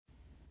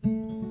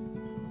Welcome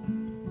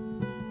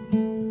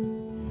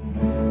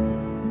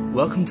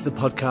to the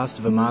podcast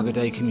of Imago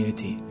Dei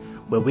Community,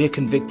 where we are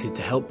convicted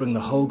to help bring the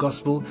whole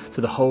gospel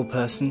to the whole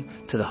person,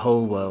 to the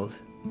whole world.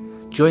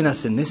 Join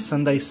us in this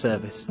Sunday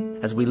service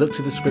as we look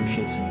to the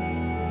scriptures,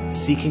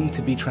 seeking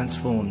to be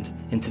transformed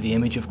into the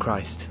image of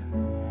Christ.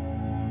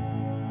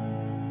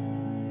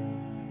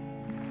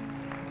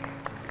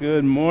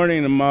 Good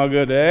morning,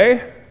 Imago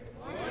Dei.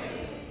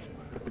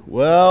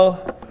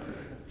 Well,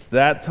 it's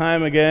that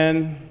time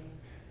again.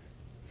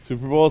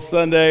 Super Bowl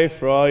Sunday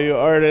for all you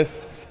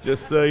artists.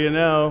 Just so you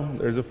know,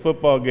 there's a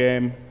football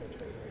game.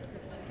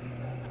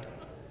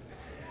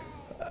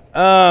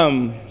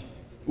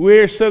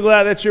 We're so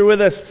glad that you're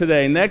with us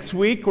today. Next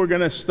week, we're going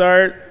to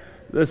start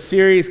the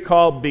series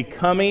called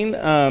Becoming.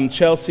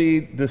 Chelsea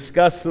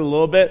discussed it a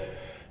little bit,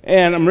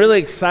 and I'm really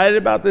excited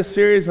about this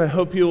series. I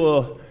hope you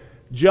will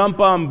jump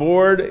on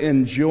board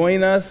and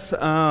join us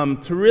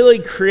to really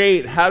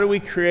create, how do we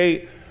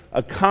create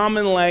a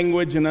common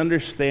language and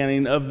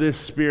understanding of this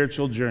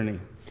spiritual journey?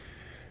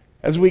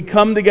 As we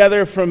come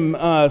together from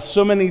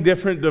so many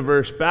different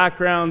diverse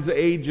backgrounds,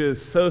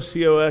 ages,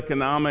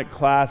 socioeconomic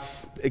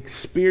class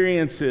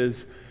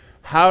experiences,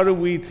 how do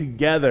we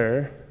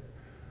together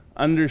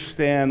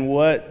understand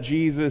what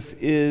Jesus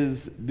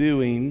is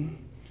doing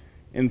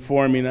in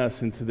forming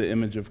us into the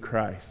image of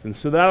Christ? And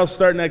so that'll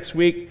start next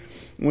week,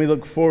 and we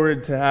look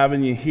forward to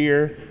having you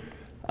here.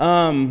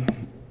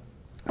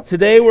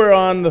 Today we're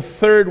on the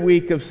third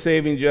week of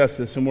Saving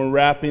Justice, and we're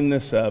wrapping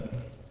this up.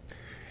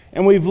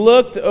 And we've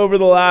looked over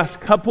the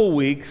last couple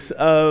weeks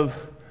of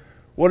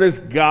what is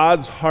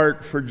God's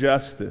heart for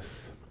justice.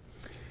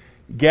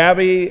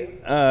 Gabby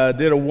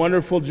did a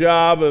wonderful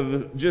job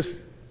of just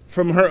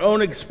from her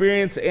own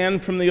experience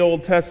and from the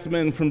Old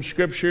Testament and from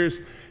scriptures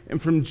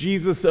and from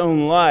Jesus'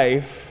 own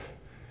life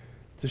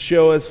to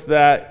show us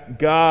that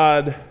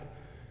God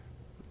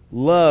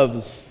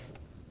loves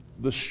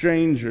the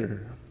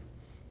stranger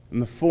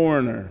and the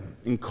foreigner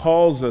and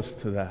calls us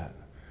to that.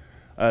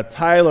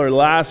 Tyler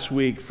last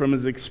week from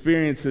his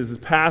experiences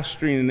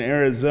pastoring in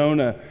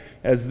Arizona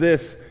as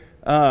this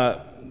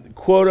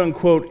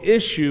quote-unquote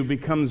issue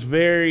becomes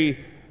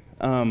very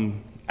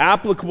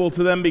applicable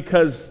to them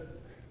because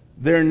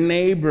their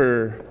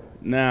neighbor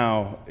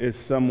now is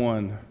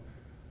someone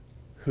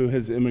who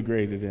has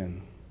immigrated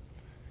in.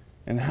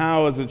 And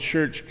how as a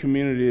church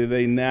community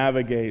they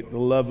navigate the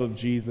love of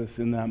Jesus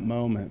in that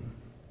moment.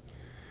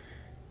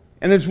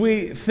 And as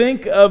we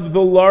think of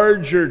the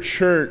larger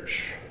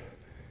church,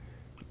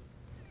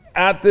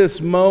 at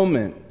this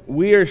moment,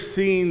 we are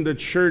seeing the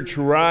church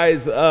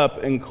rise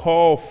up and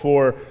call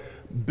for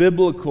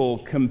biblical,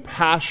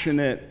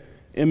 compassionate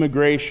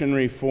immigration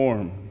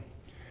reform.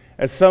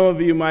 As some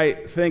of you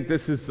might think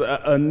this is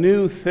a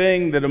new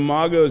thing that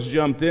Imago's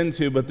jumped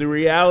into, but the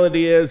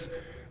reality is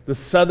the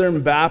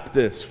Southern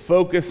Baptists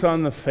focus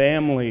on the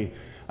family.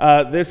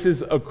 This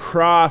is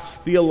across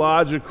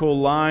theological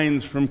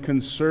lines from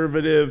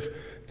conservative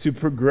to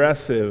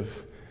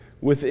progressive.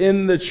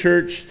 Within the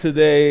church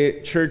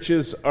today,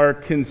 churches are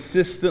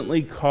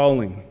consistently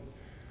calling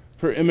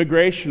for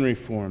immigration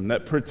reform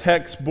that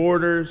protects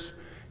borders,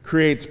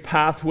 creates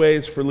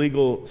pathways for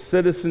legal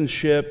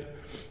citizenship,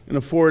 and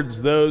affords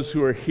those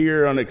who are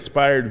here on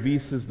expired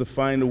visas to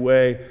find a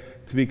way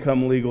to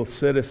become legal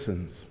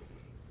citizens.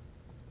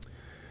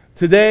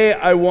 Today,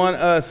 I want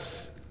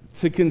us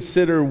to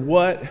consider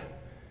what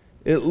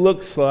it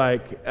looks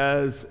like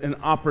as an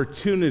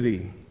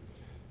opportunity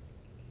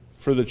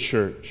for the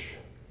church.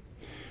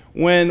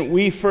 When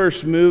we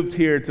first moved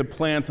here to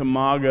plant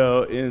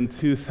Imago in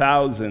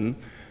 2000,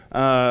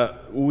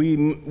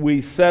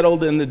 we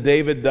settled in the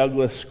David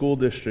Douglas School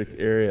District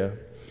area.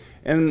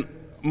 And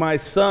my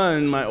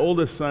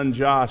oldest son,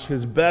 Josh,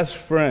 his best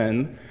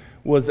friend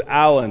was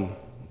Alan.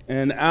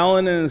 And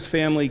Alan and his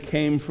family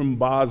came from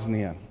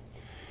Bosnia.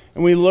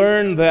 And we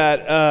learned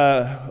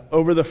that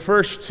over the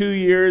first 2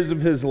 years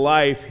of his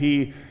life,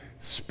 he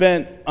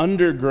spent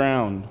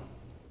underground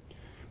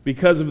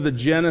because of the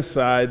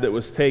genocide that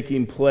was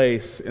taking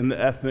place in the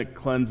ethnic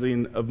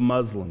cleansing of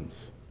Muslims.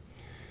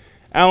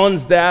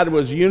 Alan's dad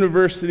was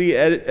university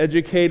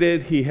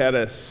educated. He had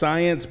a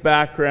science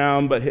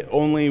background, but the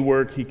only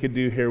work he could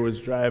do here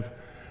was drive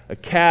a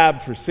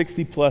cab for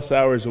 60 plus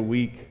hours a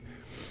week.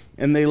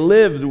 And they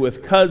lived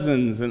with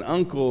cousins and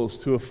uncles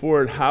to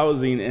afford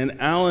housing,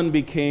 and Alan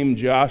became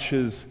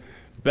Josh's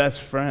best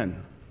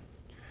friend.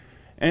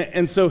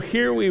 And so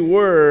here we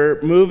were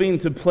moving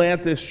to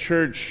plant this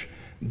church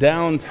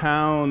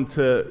downtown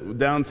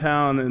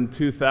in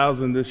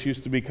 2000. This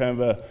used to be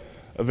kind of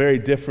a very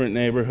different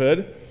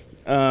neighborhood.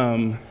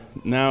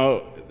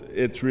 Now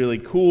it's really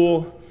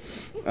cool.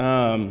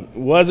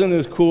 Wasn't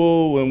as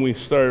cool when we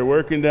started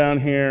working down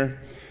here.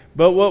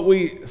 But what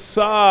we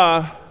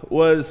saw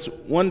was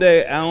one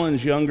day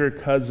Alan's younger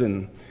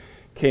cousin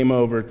came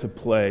over to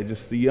play.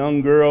 Just a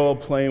young girl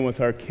playing with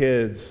our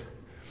kids.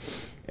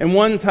 And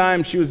one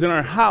time she was in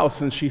our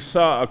house and she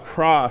saw a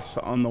cross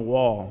on the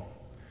wall.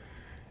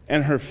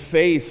 And her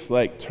face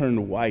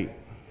turned white.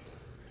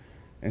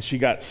 And she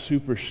got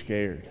super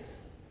scared.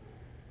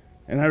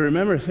 And I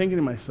remember thinking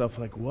to myself,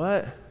 like,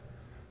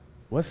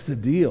 what's the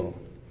deal?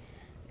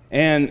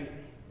 And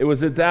it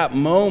was at that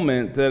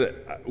moment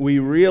that we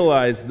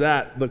realized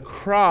that the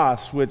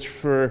cross, which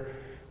for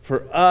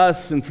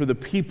us and for the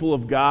people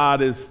of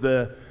God is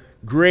the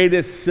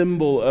greatest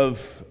symbol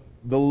of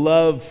the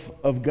love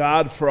of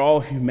God for all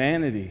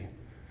humanity,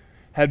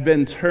 had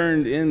been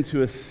turned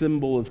into a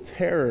symbol of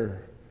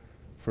terror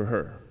for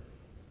her.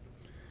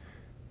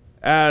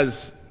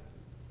 As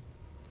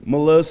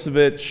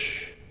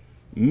Milosevic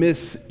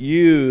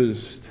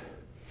misused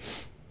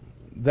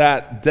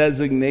that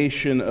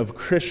designation of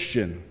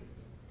Christian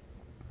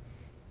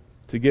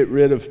to get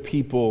rid of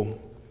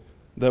people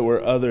that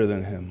were other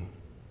than him.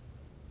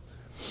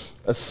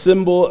 A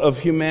symbol of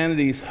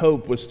humanity's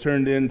hope was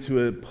turned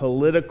into a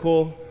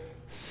political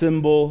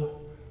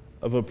symbol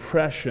of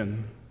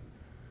oppression,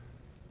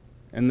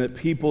 and that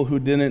people who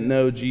didn't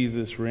know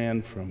Jesus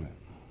ran from it.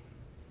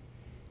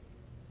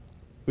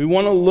 We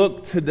want to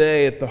look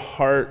today at the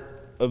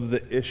heart of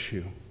the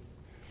issue.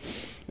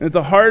 And at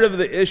the heart of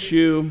the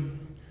issue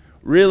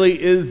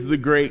really is the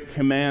Great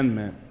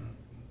Commandment.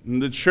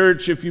 And the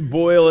church, if you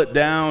boil it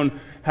down,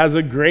 has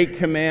a Great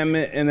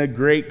Commandment and a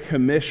Great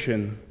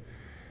Commission.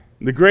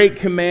 The Great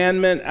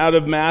Commandment out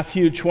of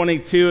Matthew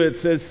 22, it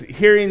says,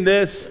 hearing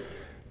this,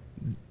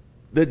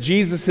 that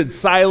Jesus had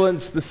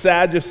silenced the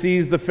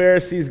Sadducees, the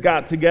Pharisees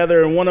got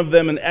together, and one of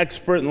them, an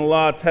expert in the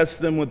law,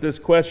 tested him with this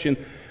question,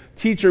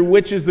 Teacher,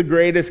 which is the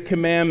greatest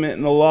commandment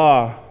in the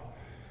law?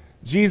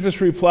 Jesus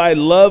replied,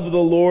 love the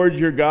Lord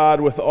your God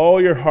with all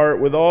your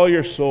heart, with all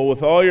your soul,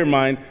 with all your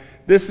mind.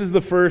 This is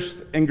the first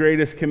and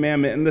greatest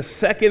commandment. And the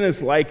second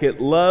is like it,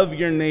 love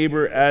your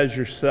neighbor as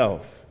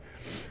yourself.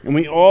 And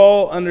we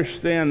all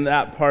understand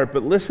that part,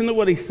 but listen to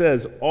what he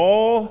says.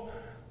 All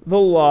the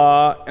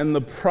law and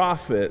the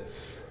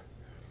prophets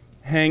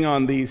hang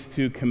on these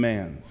two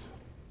commands.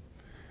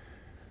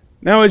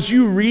 Now, as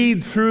you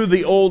read through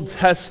the Old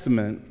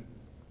Testament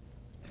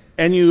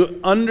and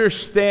you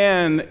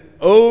understand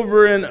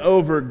over and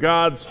over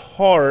God's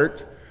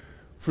heart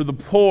for the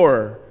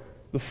poor,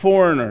 the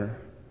foreigner,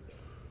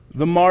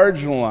 the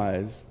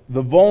marginalized,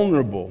 the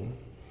vulnerable,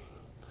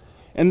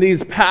 and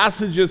these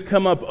passages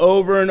come up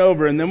over and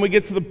over, and then we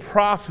get to the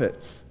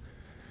prophets.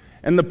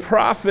 And the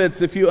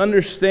prophets, if you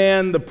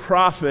understand the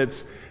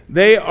prophets,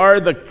 they are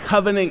the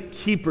covenant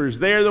keepers.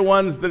 They are the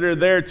ones that are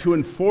there to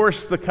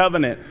enforce the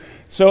covenant.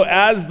 So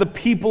as the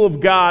people of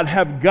God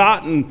have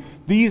gotten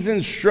these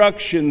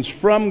instructions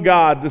from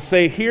God to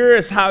say, here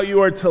is how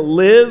you are to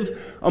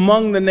live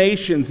among the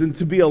nations and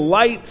to be a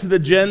light to the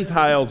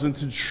Gentiles and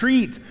to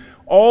treat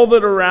all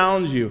that are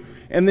around you.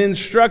 And the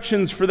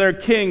instructions for their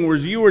king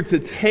was you were to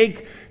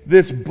take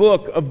this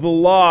book of the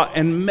law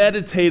and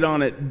meditate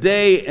on it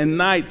day and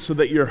night so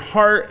that your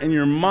heart and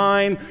your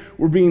mind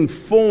were being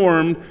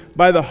formed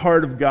by the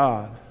heart of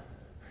God.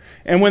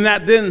 And when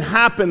that didn't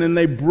happen and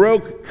they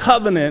broke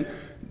covenant,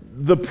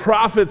 the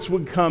prophets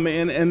would come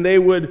in and they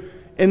would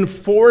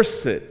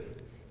enforce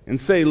it and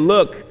say,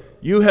 look,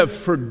 you have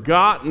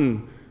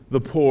forgotten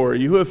the poor.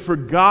 You have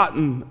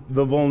forgotten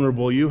the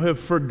vulnerable. You have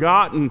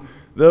forgotten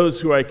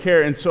those who I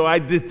care. And so I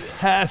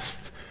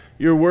detest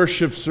your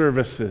worship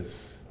services.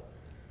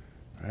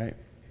 Right?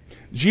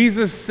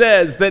 Jesus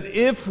says that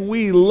if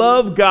we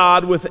love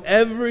God with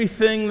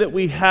everything that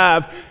we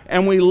have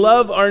and we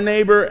love our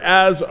neighbor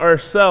as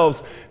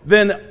ourselves,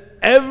 then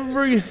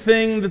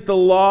everything that the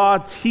law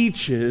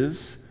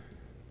teaches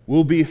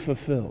will be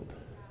fulfilled.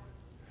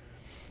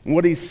 And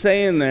what he's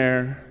saying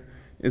there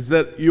is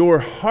that your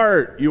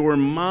heart, your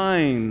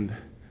mind,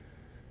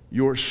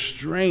 your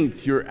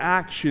strength, your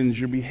actions,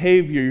 your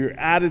behavior, your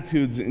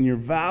attitudes, and your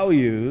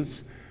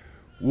values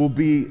will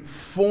be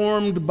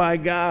formed by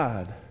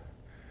God.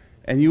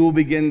 And you will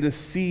begin to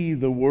see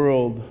the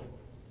world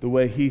the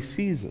way He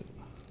sees it.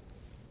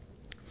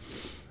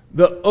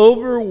 The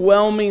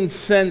overwhelming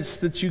sense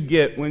that you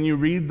get when you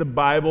read the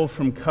Bible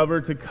from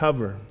cover to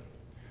cover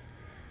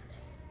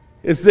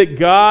is that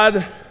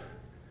God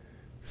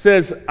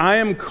says, I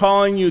am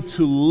calling you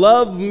to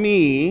love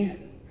me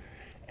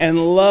and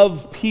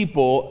love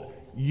people.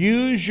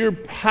 Use your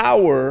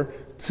power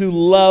to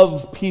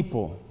love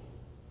people.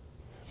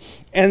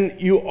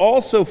 And you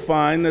also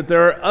find that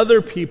there are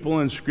other people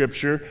in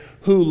Scripture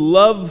who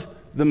love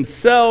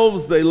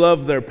themselves, they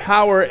love their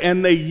power,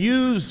 and they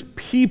use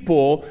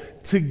people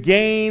to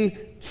gain,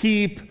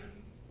 keep,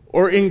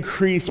 or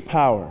increase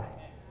power.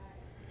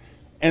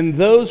 And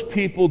those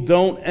people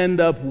don't end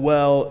up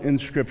well in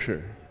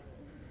Scripture.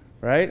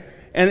 Right?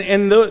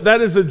 And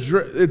that is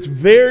it's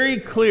very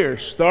clear.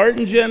 Start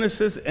in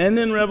Genesis, end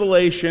in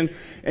Revelation,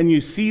 and you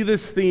see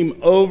this theme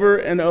over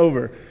and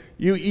over.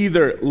 You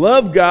either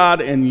love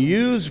God and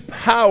use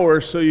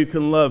power so you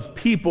can love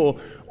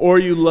people, or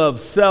you love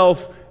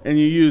self and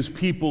you use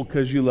people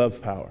because you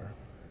love power.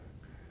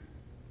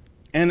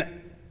 And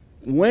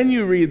when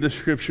you read the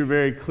Scripture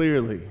very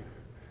clearly,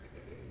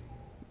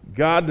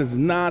 God does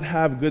not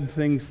have good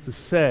things to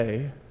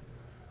say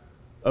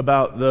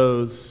about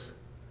those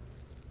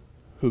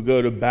who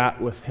go to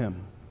bat with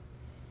Him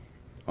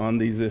on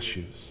these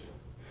issues.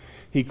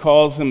 He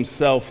calls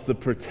himself the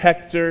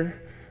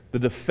protector, the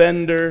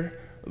defender,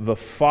 the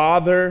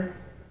father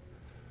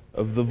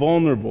of the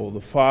vulnerable,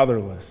 the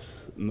fatherless,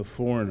 and the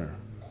foreigner.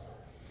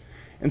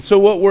 And so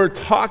what we're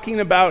talking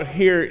about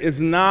here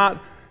is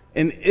not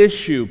an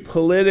issue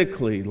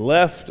politically,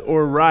 left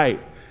or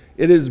right.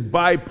 It is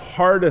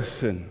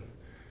bipartisan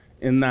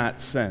in that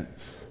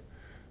sense.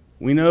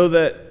 We know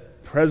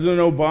that President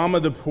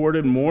Obama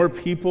deported more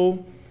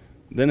people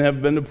than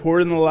have been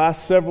deported in the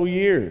last several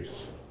years.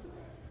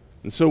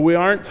 And so we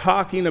aren't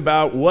talking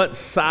about what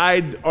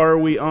side are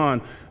we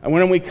on. And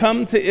when we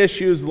come to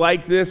issues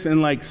like this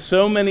and like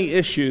so many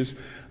issues,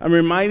 I'm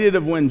reminded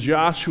of when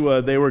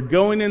Joshua, they were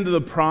going into the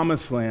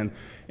promised land,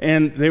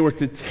 and they were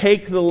to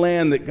take the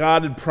land that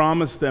God had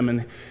promised them.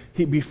 And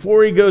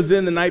before he goes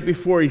in the night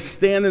before, he's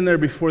standing there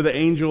before the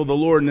angel of the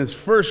Lord, and his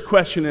first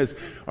question is,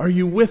 are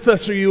you with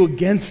us or are you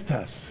against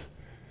us?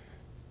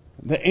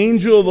 The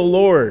angel of the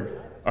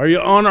Lord, are you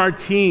on our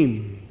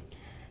team?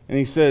 And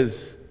he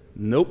says,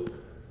 nope,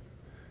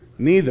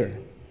 neither.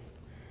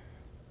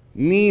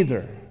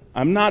 Neither.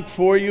 I'm not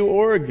for you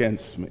or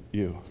against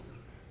you.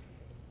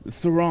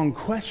 It's the wrong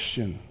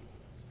question.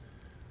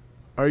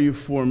 Are you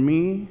for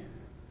me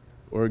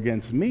or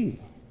against me?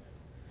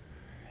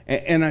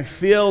 And I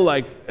feel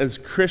like as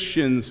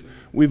Christians,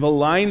 we've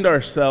aligned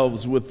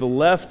ourselves with the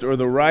left or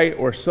the right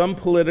or some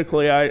political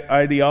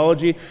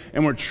ideology,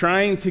 and we're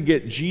trying to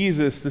get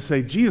Jesus to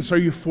say, Jesus, are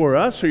you for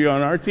us? Are you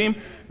on our team?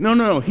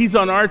 No, he's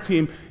on our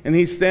team, and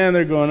he's standing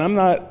there going, I'm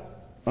not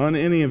on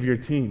any of your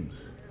teams.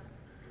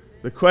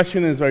 The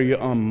question is, are you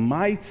on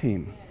my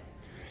team?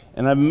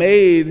 And I've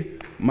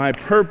made my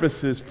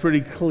purposes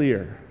pretty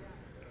clear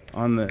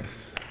on this.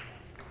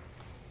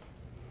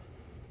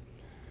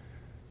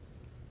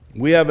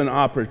 We have an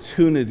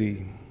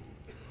opportunity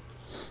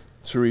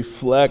to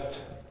reflect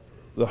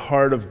the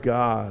heart of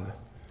God,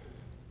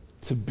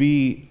 to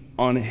be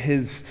on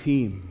His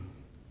team,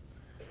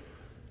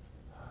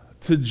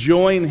 to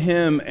join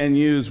Him and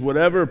use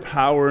whatever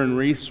power and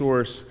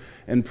resource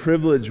and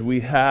privilege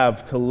we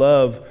have to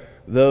love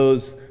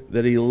those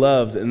that He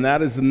loved. And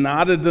that is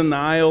not a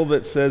denial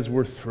that says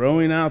we're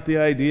throwing out the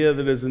idea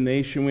that as a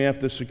nation we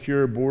have to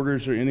secure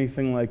borders or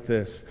anything like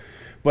this.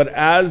 But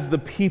as the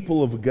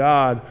people of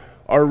God,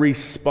 our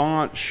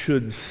response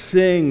should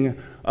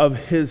sing of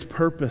His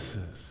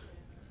purposes,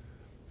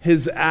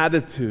 His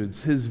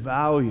attitudes, His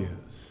values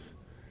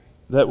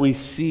that we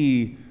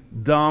see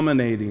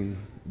dominating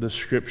the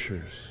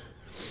Scriptures.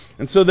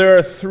 And so there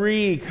are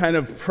three kind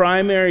of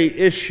primary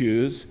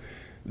issues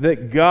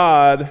that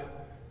God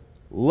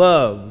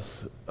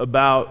loves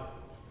about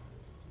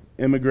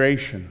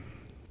immigration.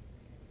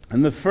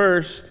 And the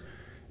first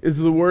is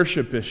the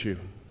worship issue.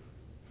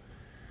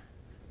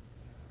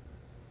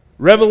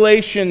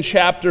 Revelation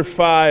chapter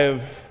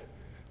 5,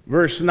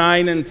 verse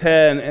 9 and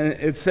 10, and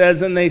it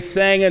says, and they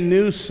sang a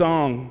new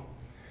song,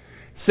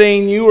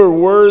 saying, you are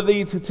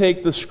worthy to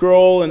take the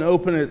scroll and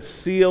open its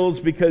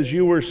seals, because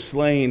you were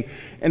slain.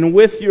 And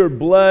with your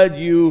blood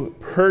you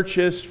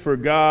purchased for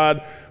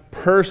God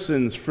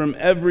persons from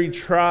every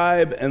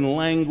tribe and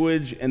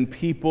language and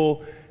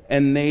people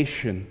and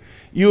nation.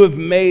 You have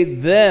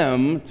made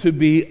them to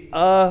be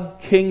a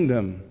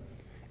kingdom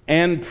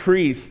and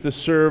priests to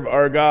serve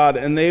our God,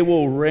 and they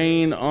will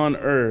reign on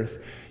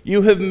earth.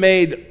 You have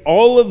made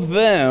all of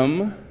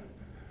them,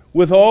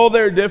 with all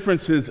their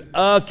differences,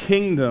 a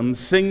kingdom,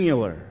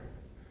 singular,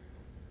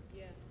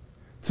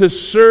 to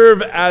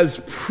serve as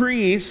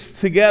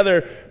priests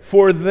together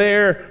for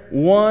their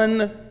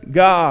one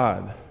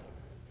God,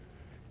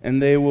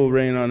 and they will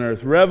reign on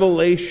earth.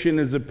 Revelation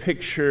is a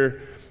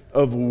picture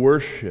of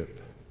worship.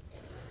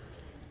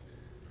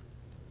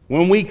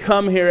 When we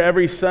come here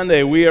every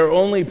Sunday, we are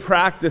only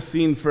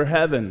practicing for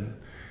heaven.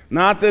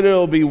 Not that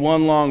it'll be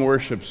one long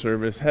worship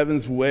service.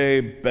 Heaven's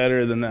way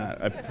better than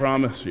that, I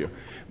promise you.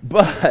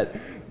 But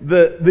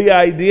the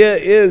idea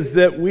is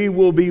that we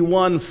will be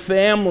one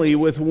family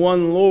with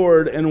one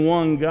Lord and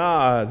one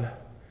God.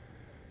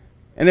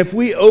 And if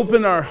we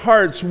open our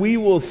hearts, we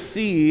will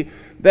see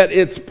that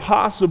it's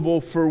possible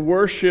for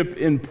worship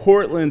in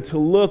Portland to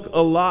look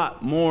a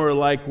lot more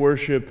like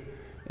worship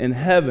in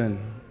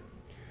heaven.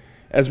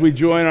 As we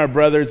join our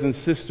brothers and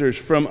sisters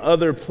from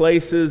other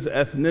places,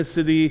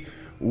 ethnicity,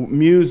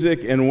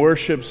 music, and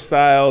worship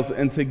styles,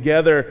 and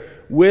together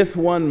with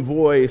one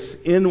voice,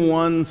 in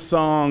one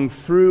song,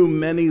 through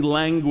many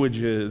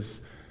languages,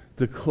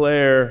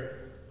 declare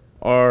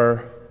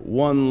our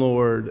one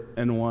Lord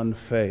and one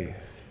faith.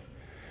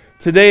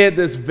 Today, at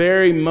this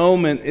very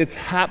moment, it's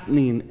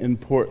happening in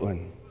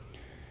Portland.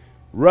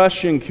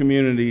 Russian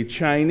community,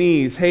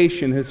 Chinese,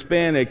 Haitian,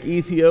 Hispanic,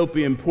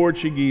 Ethiopian,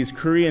 Portuguese,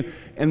 Korean,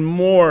 and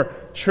more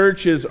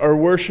churches are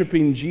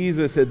worshiping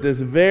Jesus at this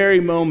very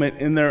moment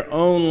in their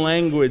own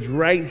language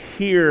right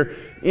here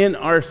in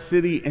our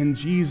city, and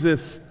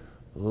Jesus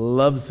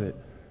loves it.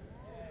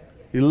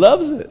 He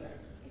loves it.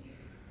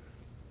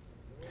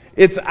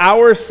 It's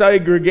our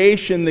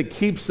segregation that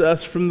keeps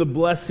us from the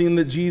blessing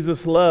that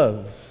Jesus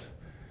loves.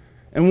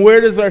 And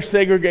where does our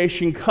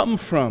segregation come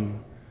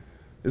from?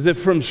 Is it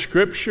from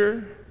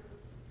Scripture?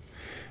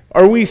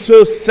 Are we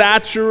so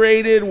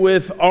saturated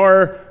with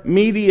our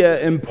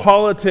media and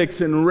politics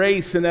and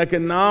race and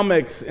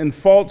economics and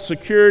false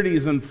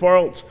securities and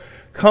false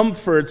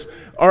comforts?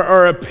 Are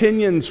our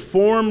opinions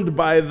formed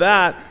by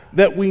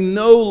that we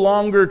no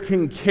longer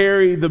can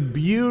carry the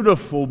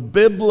beautiful,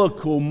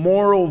 biblical,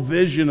 moral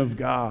vision of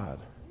God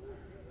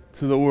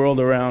to the world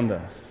around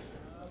us?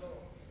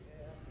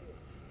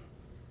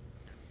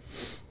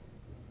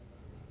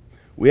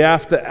 We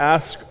have to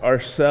ask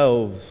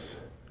ourselves,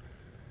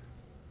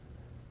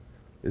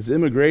 is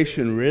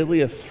immigration really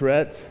a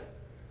threat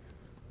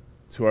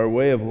to our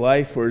way of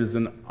life, or is it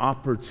an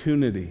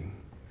opportunity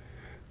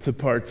to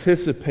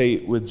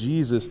participate with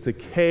Jesus, to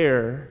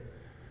care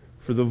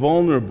for the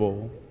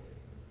vulnerable,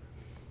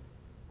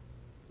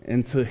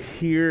 and to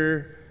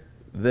hear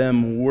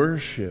them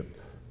worship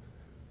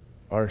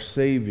our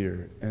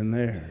Savior and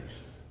theirs?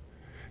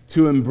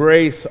 To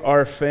embrace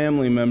our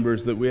family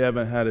members that we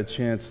haven't had a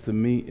chance to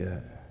meet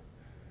yet.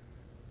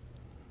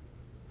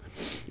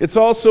 It's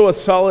also a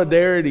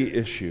solidarity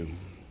issue.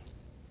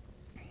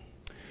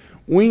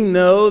 We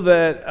know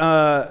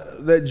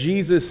that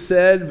Jesus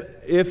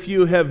said, if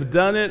you have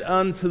done it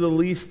unto the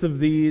least of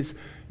these,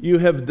 you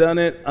have done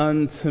it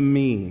unto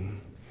me.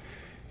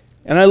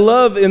 And I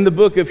love in the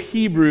book of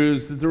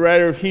Hebrews that the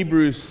writer of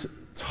Hebrews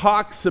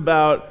talks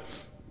about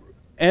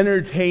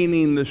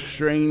entertaining the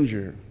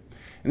stranger.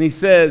 And he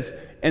says,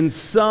 and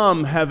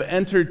some have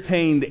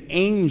entertained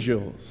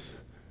angels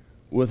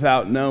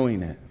without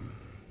knowing it.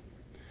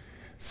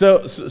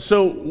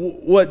 So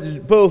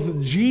what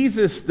both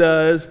Jesus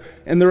does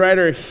and the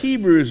writer of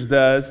Hebrews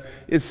does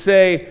is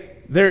say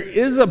there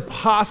is a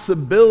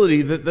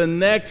possibility that the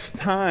next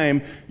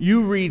time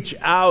you reach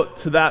out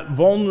to that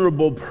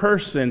vulnerable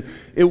person,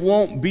 it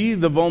won't be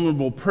the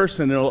vulnerable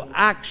person. It'll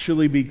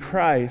actually be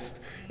Christ.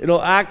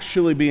 It'll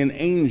actually be an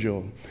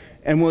angel.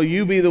 And will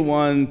you be the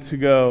one to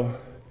go,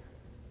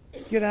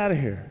 get out of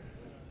here?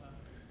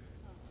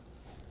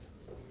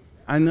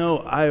 I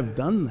know I have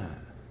done that.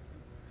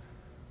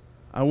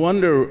 I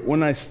wonder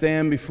when I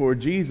stand before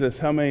Jesus,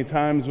 how many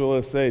times will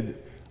I say,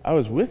 I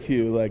was with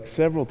you like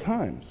several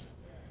times.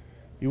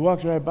 You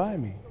walked right by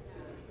me.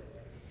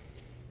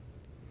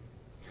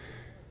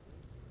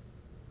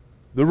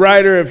 The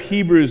writer of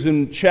Hebrews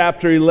in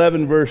chapter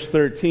 11, verse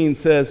 13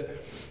 says,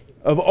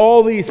 of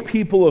all these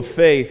people of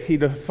faith, he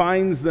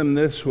defines them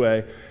this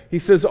way. He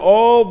says,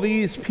 all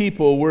these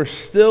people were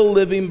still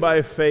living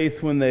by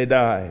faith when they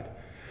died.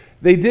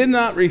 They did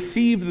not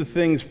receive the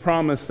things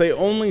promised. They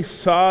only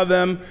saw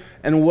them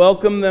and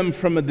welcomed them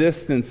from a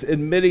distance,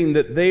 admitting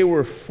that they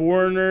were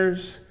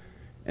foreigners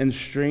and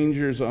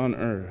strangers on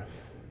earth.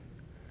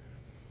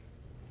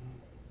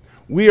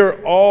 We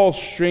are all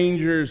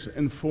strangers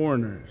and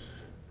foreigners.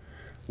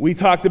 We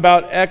talked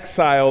about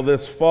exile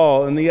this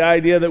fall and the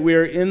idea that we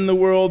are in the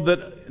world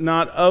but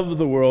not of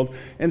the world.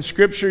 And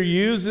Scripture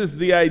uses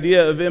the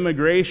idea of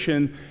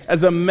immigration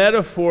as a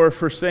metaphor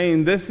for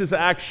saying this is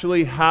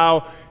actually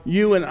how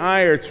you and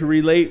I are to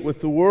relate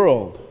with the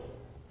world.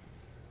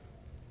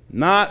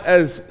 Not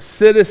as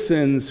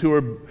citizens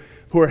who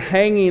are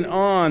hanging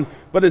on,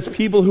 but as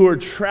people who are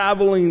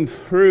traveling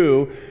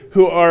through,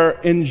 who are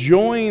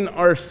enjoying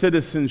our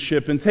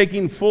citizenship and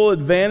taking full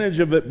advantage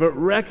of it, but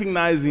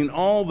recognizing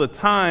all the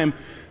time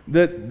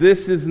that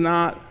this is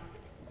not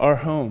our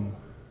home.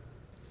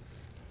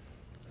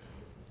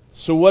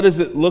 So what does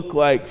it look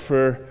like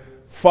for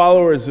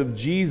followers of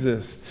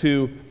Jesus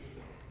to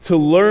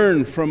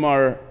learn from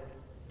our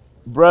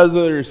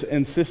brothers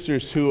and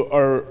sisters who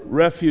are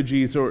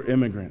refugees or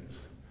immigrants?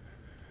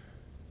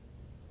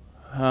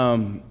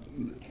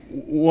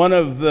 One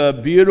of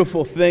the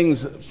beautiful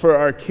things for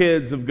our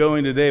kids of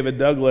going to David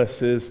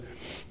Douglas is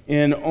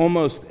in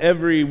almost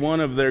every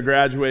one of their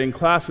graduating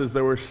classes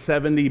there were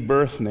 70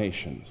 birth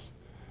nations.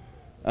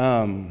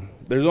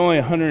 There's only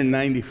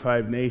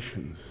 195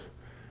 nations,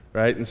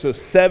 right? And so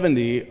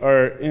 70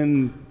 are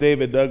in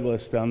David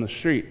Douglas down the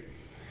street.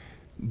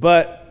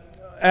 But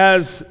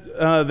as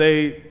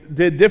they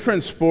did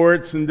different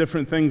sports and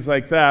different things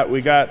like that,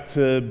 we got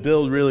to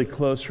build really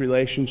close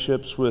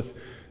relationships with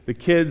the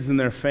kids and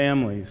their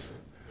families.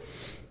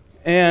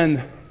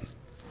 And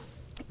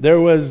there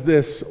was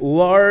this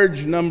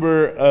large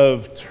number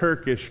of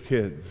Turkish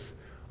kids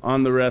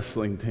on the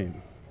wrestling team.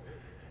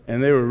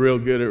 And they were real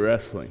good at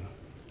wrestling.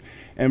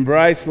 And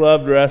Bryce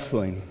loved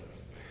wrestling.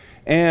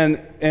 And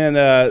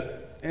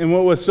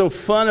what was so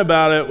fun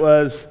about it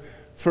was,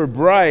 for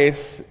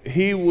Bryce,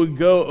 he would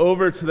go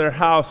over to their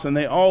house, and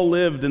they all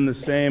lived in the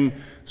same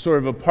sort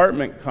of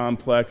apartment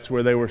complex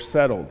where they were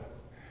settled.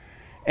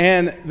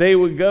 And they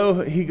would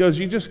go, he goes,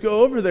 you just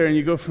go over there and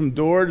you go from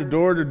door to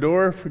door to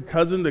door, from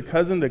cousin to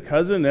cousin to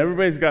cousin, and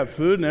everybody's got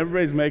food and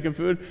everybody's making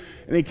food.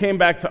 And he came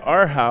back to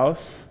our house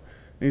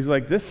and he's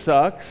like, this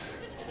sucks,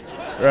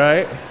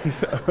 right?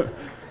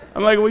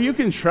 I'm like, well, you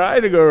can try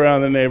to go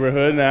around the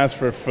neighborhood and ask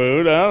for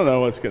food. I don't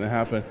know what's going to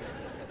happen.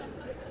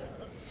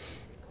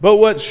 But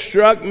what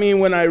struck me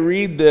when I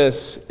read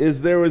this is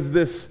there was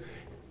this,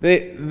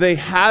 they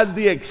had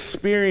the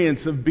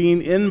experience of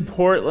being in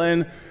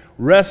Portland,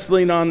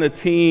 wrestling on the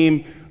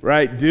team,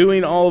 right?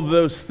 Doing all of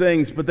those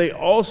things, but they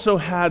also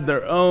had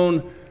their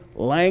own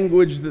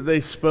language that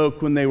they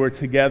spoke when they were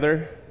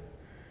together,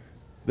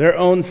 their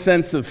own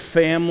sense of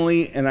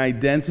family and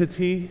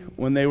identity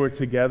when they were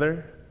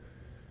together.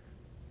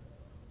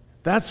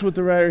 That's what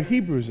the writer of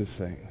Hebrews is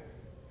saying.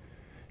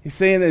 He's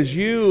saying as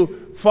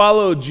you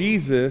follow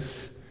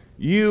Jesus,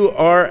 you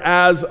are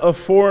as a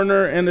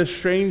foreigner and a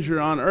stranger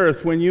on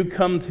earth. When you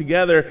come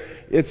together,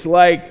 it's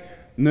like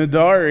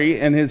Nadari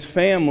and his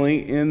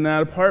family in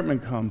that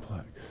apartment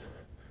complex.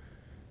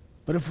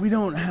 But if we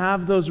don't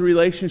have those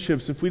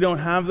relationships, if we don't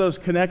have those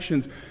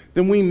connections,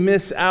 then we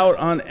miss out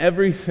on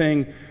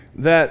everything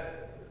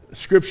that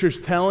Scripture's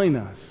telling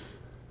us.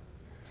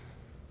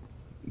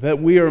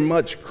 That we are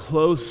much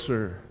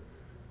closer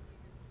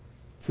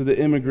to the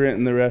immigrant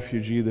and the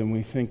refugee than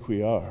we think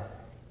we are.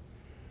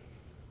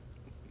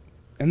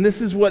 And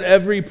this is what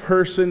every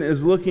person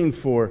is looking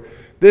for.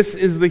 This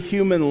is the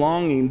human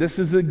longing. This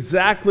is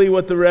exactly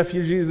what the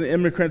refugees and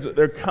immigrants,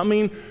 they're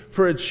coming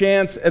for a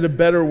chance at a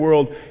better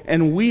world.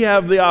 And we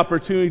have the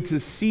opportunity to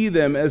see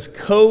them as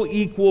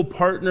co-equal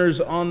partners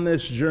on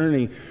this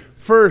journey.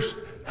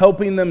 First,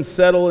 helping them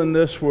settle in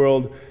this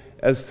world,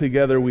 as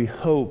together we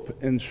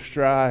hope and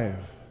strive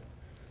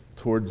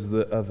towards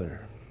the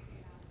other.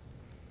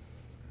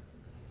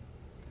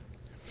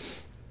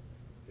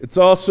 It's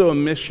also a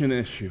mission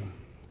issue.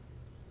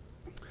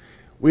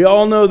 We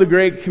all know the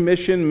Great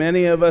Commission.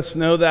 Many of us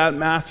know that.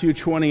 Matthew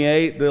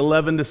 28, the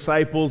 11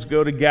 disciples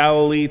go to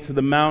Galilee, to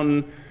the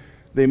mountain.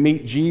 They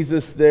meet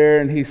Jesus there,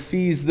 and he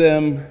sees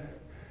them,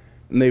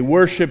 and they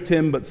worshiped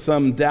him, but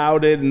some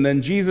doubted. And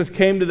then Jesus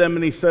came to them,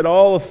 and he said,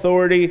 "All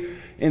authority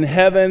in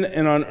heaven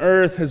and on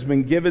earth has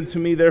been given to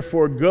me.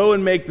 Therefore, go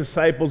and make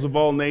disciples of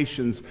all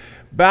nations,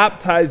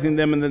 baptizing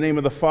them in the name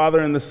of the Father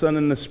and the Son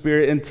and the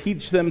Spirit, and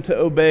teach them to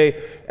obey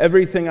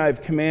everything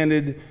I've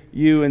commanded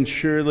you, and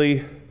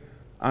surely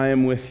I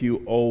am with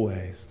you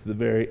always, to the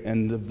very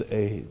end of the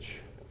age."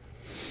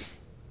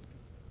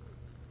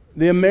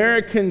 The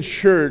American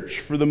church,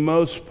 for the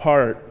most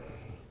part,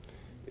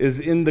 is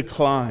in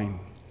decline.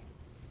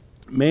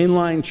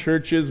 Mainline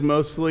churches,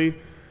 mostly,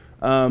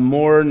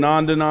 more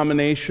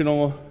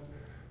non-denominational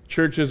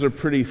churches, are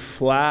pretty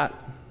flat.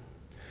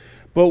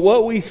 But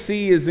what we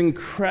see is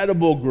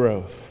incredible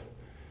growth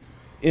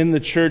in the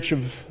Church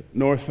of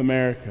North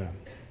America.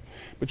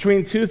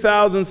 Between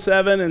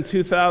 2007 and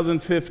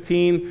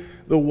 2015,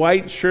 the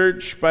white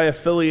church by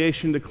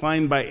affiliation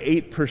declined by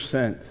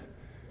 8%.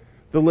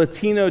 The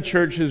Latino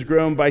church has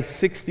grown by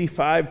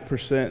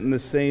 65% in the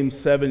same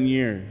 7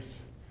 years.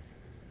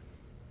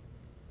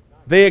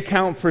 They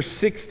account for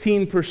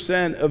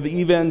 16% of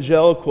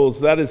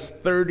evangelicals. That is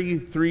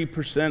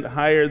 33%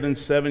 higher than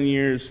 7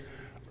 years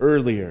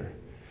earlier.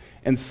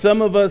 And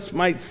some of us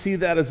might see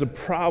that as a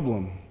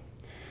problem.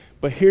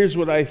 But here's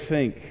what I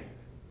think.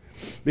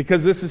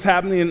 Because this is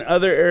happening in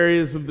other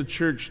areas of the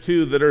church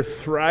too that are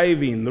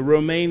thriving. The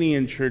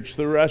Romanian church,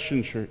 the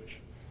Russian church.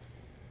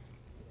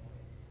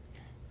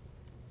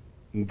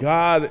 And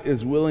God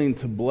is willing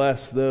to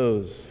bless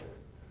those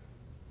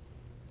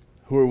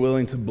who are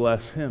willing to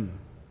bless Him.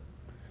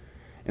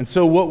 And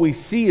so what we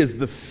see is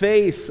the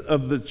face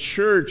of the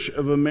Church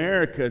of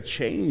America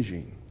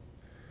changing.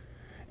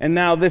 And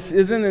now this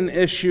isn't an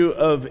issue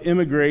of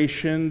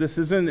immigration. This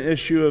isn't an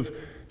issue of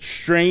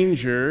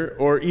stranger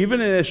or even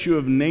an issue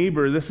of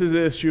neighbor. This is an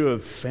issue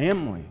of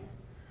family.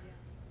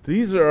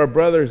 These are our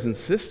brothers and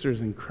sisters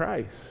in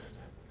Christ.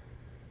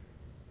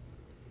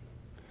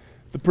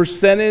 The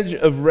percentage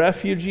of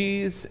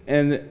refugees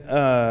and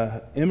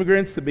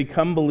immigrants that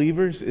become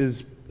believers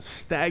is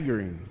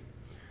staggering.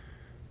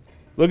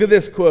 Look at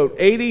this quote.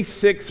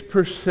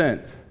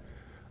 86%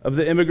 of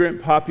the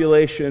immigrant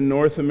population in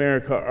North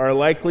America are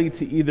likely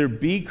to either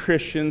be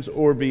Christians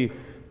or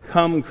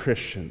become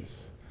Christians.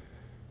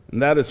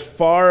 And that is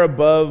far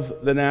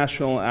above the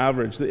national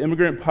average. The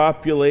immigrant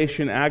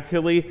population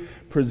accurately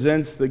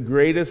presents the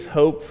greatest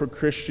hope for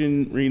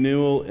Christian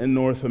renewal in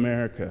North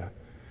America.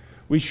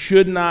 We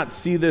should not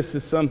see this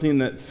as something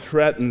that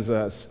threatens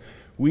us.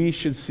 We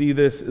should see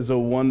this as a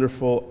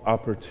wonderful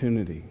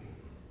opportunity.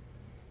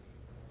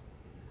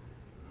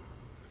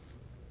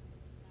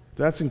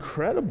 That's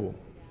incredible.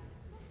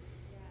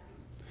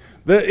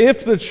 That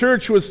if the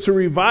church was to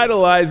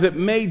revitalize, it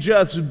may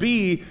just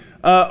be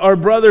our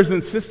brothers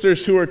and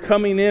sisters who are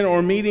coming in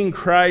or meeting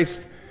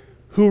Christ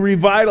who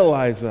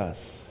revitalize us.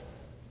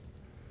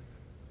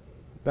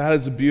 That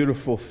is a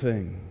beautiful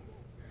thing.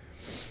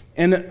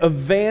 And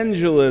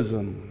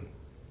evangelism,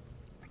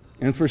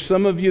 and for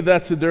some of you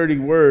that's a dirty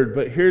word,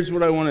 but here's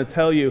what I want to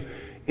tell you.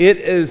 It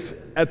is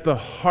at the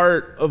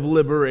heart of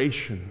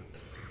liberation.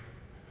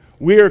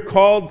 We are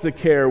called to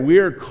care. We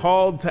are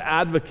called to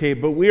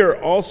advocate, but we are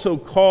also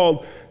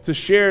called to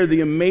share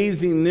the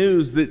amazing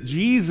news that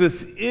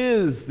Jesus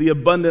is the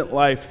abundant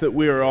life that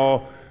we are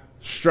all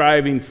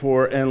striving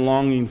for and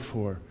longing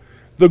for.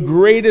 The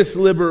greatest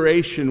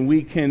liberation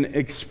we can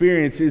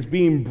experience is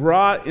being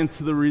brought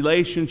into the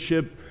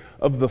relationship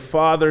of the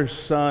Father,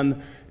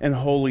 Son, and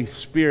Holy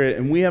Spirit.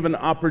 And we have an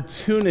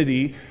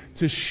opportunity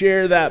to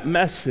share that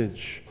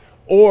message.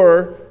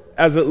 Or,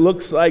 as it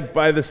looks like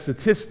by the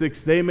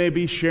statistics, they may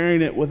be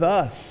sharing it with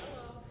us.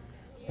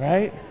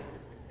 Right?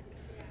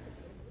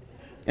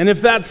 And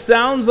if that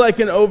sounds like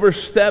an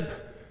overstep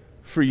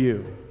for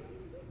you,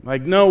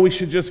 like, no, we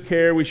should just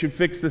care, we should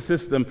fix the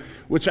system,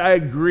 which I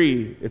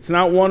agree. It's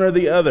not one or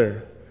the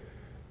other.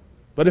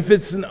 But if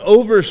it's an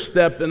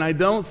overstep, then I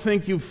don't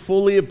think you've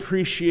fully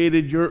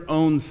appreciated your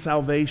own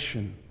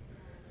salvation.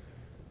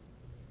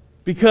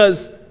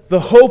 Because the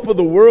hope of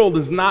the world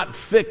is not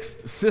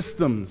fixed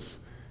systems.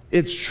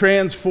 It's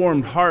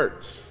transformed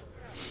hearts.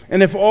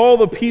 And if all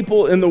the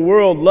people in the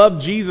world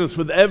loved Jesus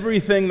with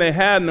everything they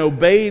had and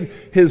obeyed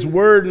His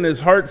word and His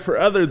heart for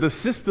others, the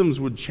systems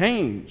would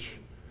change.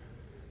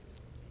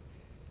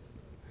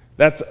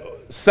 That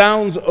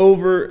sounds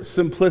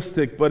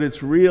oversimplistic, but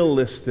it's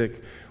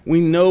realistic.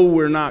 We know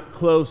we're not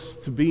close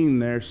to being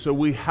there, so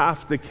we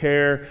have to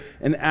care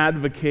and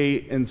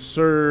advocate and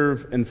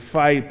serve and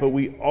fight, but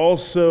we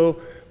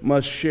also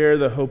must share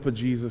the hope of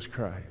Jesus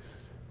Christ,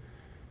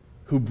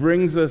 who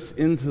brings us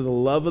into the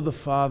love of the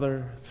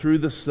Father through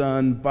the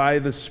Son by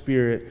the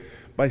Spirit,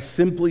 by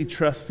simply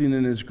trusting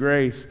in His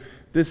grace.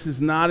 This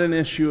is not an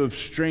issue of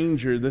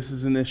stranger, this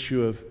is an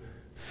issue of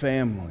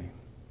family.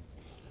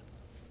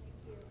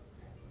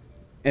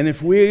 And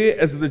if we,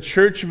 as the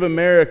Church of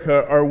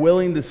America, are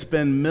willing to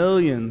spend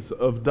millions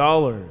of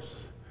dollars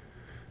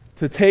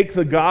to take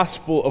the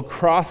gospel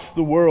across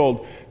the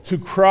world, to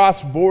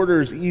cross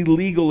borders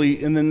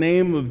illegally in the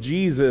name of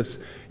Jesus,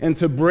 and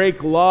to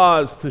break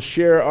laws to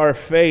share our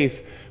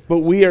faith, but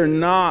we are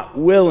not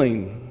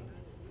willing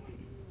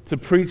to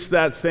preach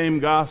that same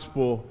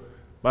gospel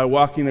by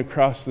walking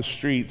across the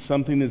street,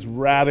 something is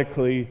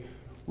radically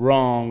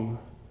wrong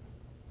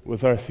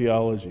with our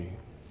theology.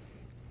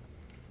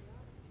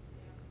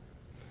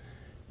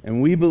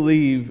 And we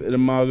believe at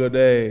Imago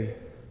Dei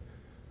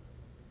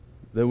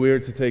that we are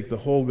to take the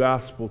whole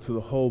gospel to the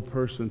whole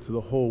person, to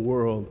the whole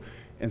world.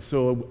 And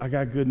so I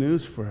got good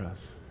news for us.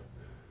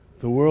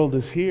 The world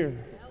is here.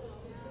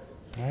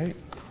 Right?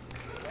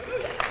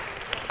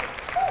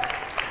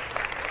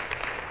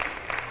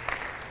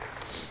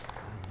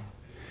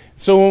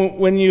 So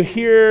when you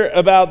hear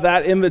about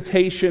that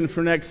invitation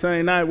for next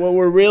Sunday night, what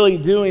we're really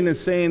doing is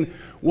saying,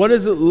 what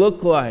does it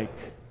look like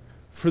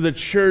for the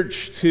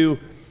church to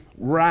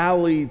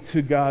rally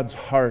to God's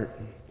heart?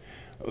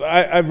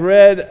 I've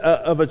read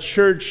of a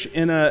church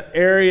in an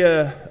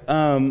area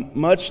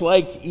much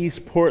like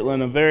East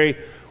Portland, a very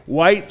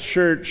white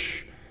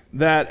church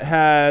that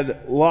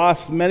had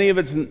lost many of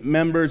its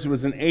members. It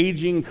was an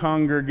aging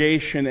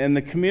congregation, and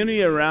the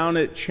community around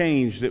it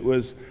changed. It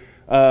was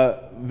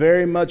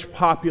very much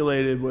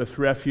populated with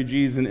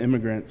refugees and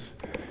immigrants.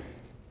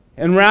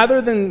 And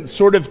rather than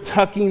sort of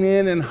tucking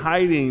in and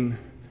hiding,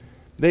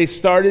 they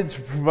started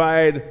to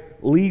provide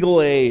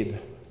legal aid.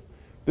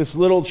 This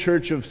little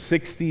church of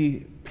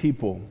 60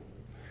 people.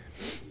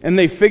 And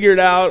they figured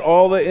out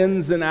all the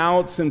ins and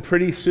outs, and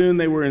pretty soon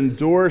they were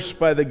endorsed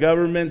by the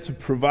government to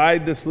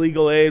provide this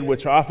legal aid,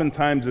 which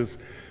oftentimes is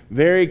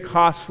very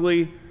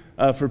costly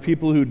for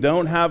people who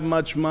don't have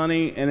much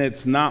money, and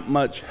it's not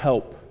much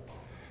help.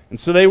 And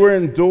so they were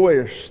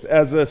endorsed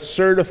as a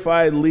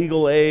certified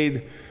legal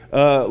aid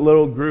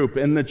little group.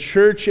 And the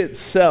church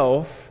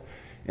itself,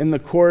 in the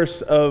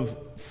course of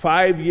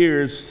 5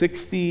 years,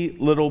 60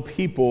 little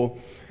people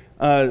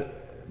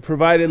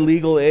provided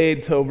legal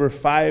aid to over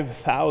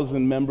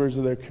 5,000 members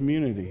of their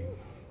community.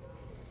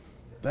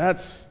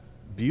 That's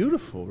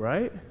beautiful,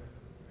 right?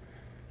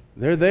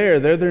 They're there.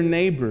 They're their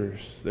neighbors.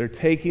 They're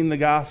taking the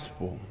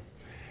gospel.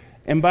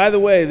 And by the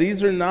way,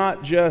 these are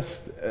not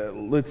just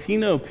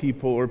Latino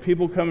people or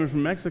people coming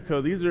from Mexico.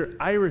 These are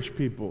Irish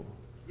people.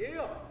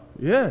 Yeah.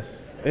 Yes.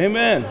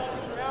 Amen.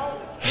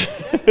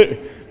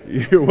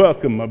 You're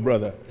welcome, my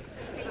brother.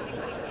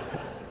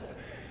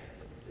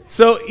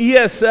 So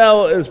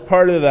ESL is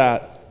part of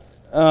that.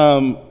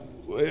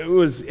 It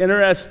was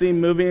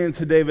interesting moving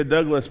into David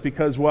Douglas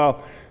because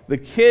while the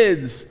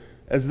kids,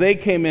 as they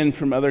came in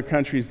from other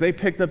countries, they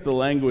picked up the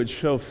language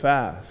so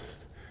fast.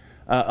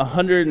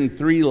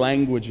 103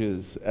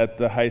 languages at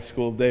the high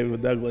school of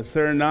David Douglas.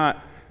 There are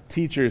not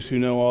teachers who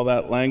know all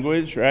that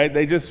language, right?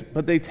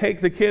 But they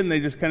take the kid and they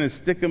just kind of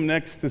stick them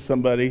next to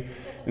somebody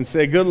and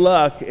say, good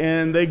luck.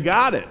 And they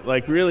got it,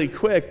 like really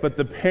quick, but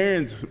the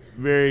parents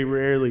very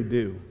rarely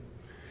do.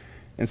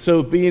 And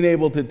so being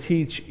able to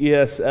teach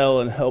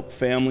ESL and help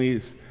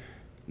families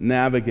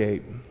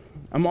navigate.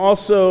 I'm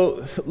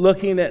also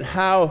looking at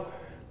how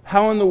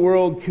in the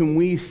world can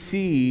we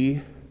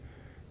see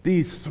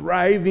these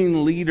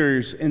thriving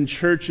leaders in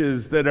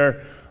churches that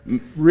are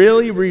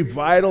really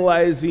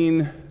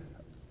revitalizing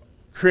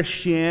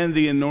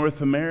Christianity in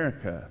North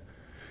America.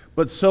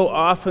 But so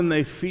often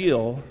they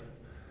feel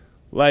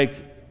like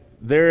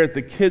they're at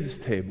the kids'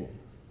 table.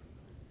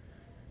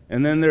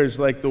 And then there's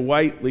like the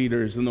white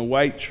leaders in the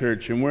white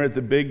church, and we're at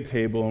the big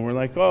table, and we're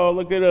like, oh,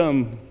 look at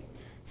them.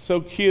 So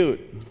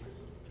cute.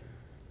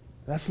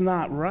 That's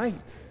not right.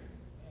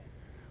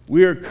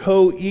 We are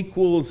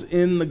co-equals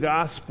in the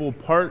gospel,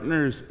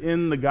 partners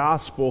in the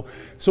gospel.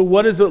 So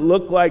what does it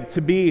look like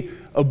to be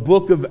a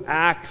Book of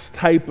Acts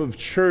type of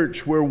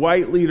church where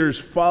white leaders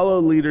follow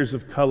leaders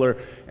of color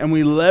and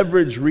we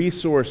leverage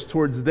resource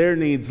towards their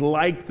needs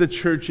like the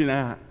church in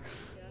Acts?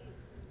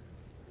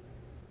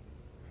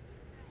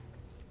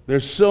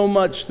 There's so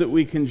much that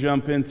we can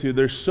jump into.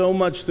 There's so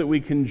much that we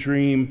can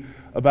dream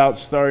about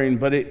starting,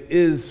 but it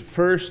is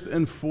first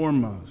and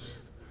foremost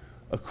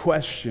a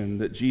question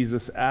that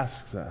Jesus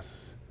asks us.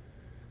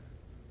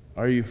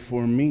 Are you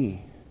for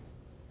me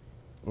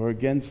or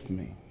against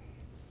me?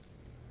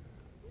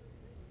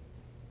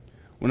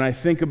 When I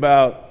think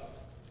about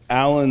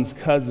Alan's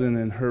cousin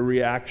and her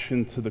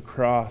reaction to the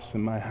cross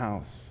in my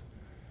house,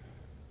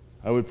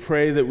 I would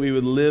pray that we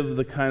would live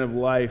the kind of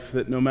life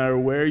that no matter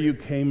where you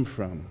came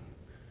from,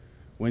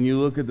 when you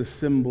look at the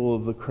symbol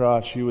of the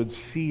cross, you would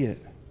see it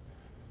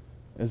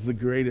as the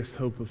greatest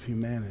hope of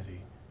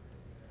humanity.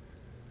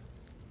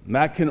 And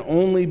that can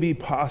only be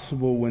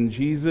possible when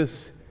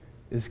Jesus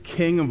is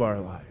King of our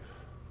life,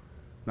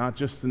 not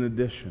just an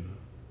addition.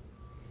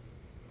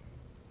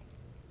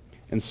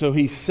 And so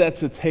he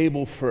sets a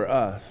table for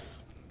us.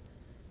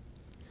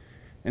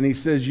 And he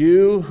says,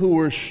 you who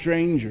were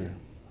stranger,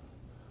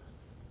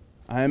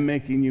 I am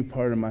making you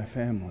part of my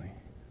family.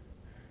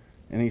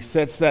 And he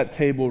sets that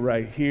table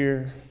right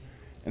here,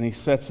 and he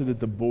sets it at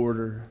the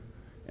border,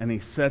 and he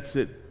sets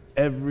it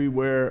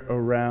everywhere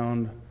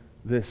around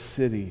this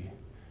city.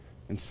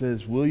 And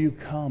says, will you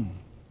come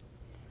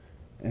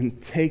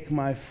and take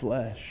my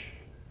flesh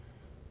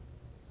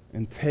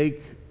and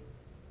take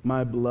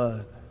my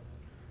blood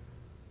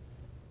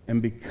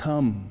and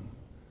become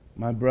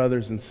my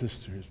brothers and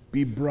sisters?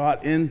 Be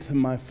brought into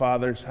my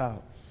Father's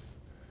house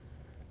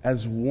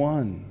as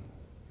one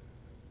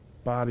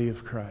body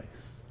of Christ.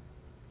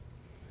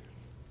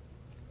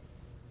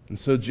 And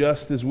so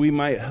just as we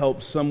might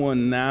help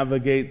someone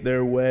navigate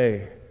their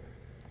way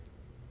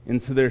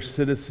into their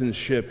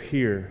citizenship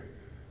here,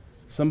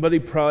 somebody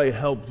probably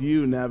helped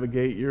you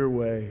navigate your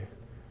way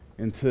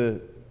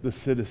into the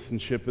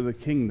citizenship of the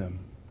kingdom,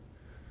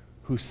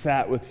 who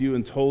sat with you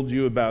and told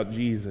you about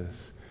Jesus,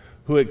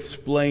 who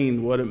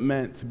explained what it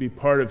meant to be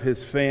part of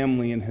his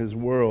family and his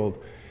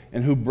world,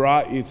 and who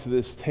brought you to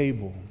this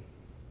table.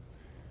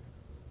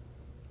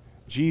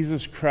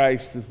 Jesus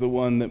Christ is the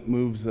one that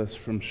moves us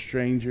from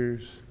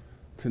strangers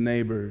to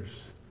neighbors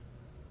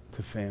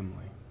to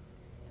family.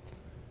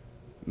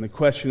 And the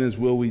question is,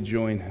 will we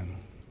join him?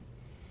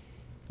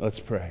 Let's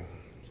pray.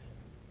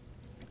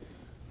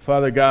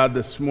 Father God,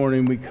 this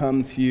morning we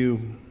come to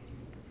you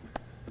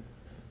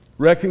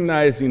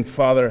recognizing,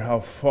 Father, how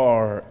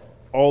far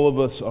all of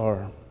us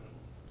are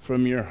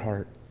from your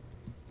heart.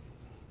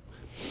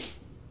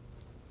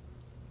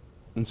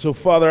 And so,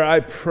 Father,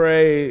 I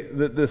pray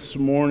that this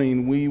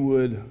morning we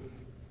would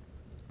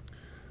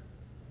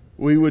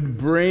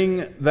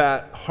bring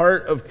that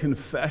heart of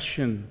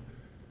confession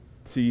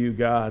to you,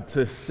 God,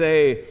 to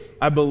say,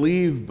 I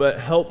believe, but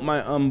help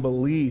my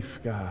unbelief,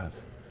 God.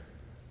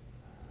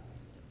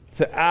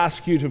 To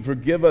ask you to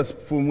forgive us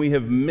when we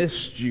have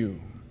missed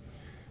you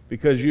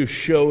because you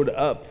showed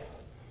up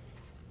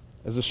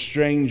as a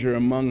stranger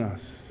among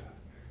us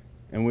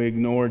and we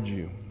ignored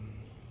you.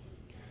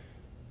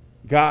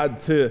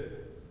 God, to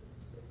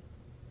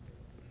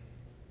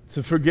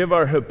forgive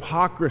our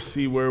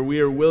hypocrisy where we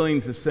are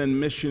willing to send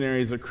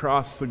missionaries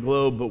across the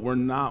globe, but we're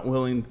not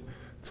willing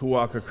to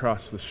walk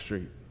across the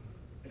street.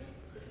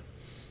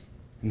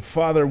 And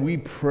Father, we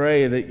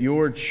pray that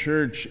your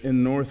church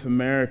in North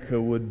America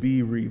would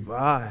be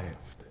revived.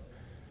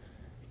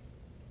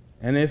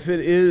 And if it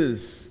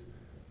is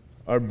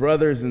our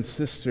brothers and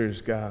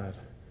sisters, God,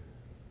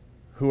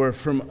 who are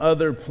from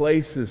other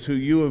places, who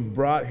you have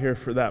brought here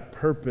for that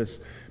purpose,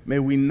 may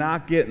we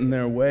not get in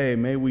their way.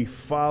 May we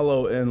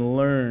follow and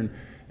learn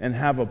and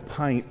have a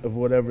pint of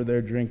whatever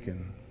they're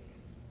drinking.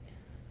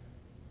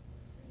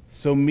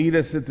 So meet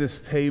us at this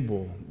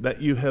table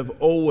that you have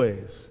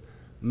always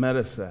met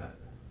us at.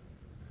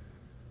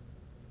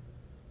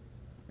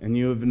 And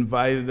you have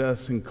invited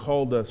us and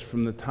called us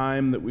from the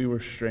time that we were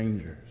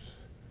strangers.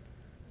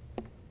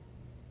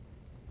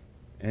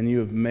 And you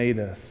have made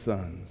us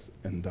sons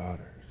and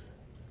daughters.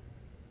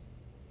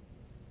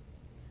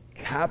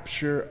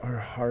 Capture our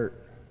heart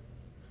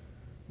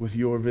with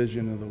your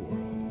vision of the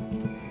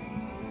world.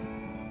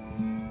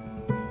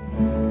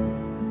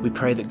 We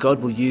pray that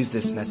God will use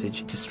this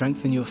message to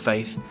strengthen your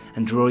faith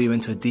and draw you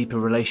into a deeper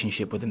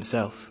relationship with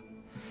himself.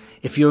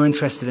 If you're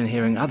interested in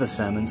hearing other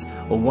sermons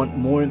or want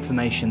more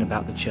information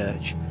about the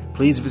church,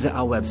 please visit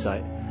our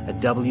website at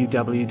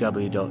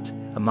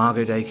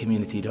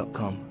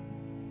www.imagodaycommunity.com.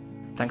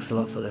 Thanks a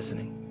lot for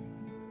listening.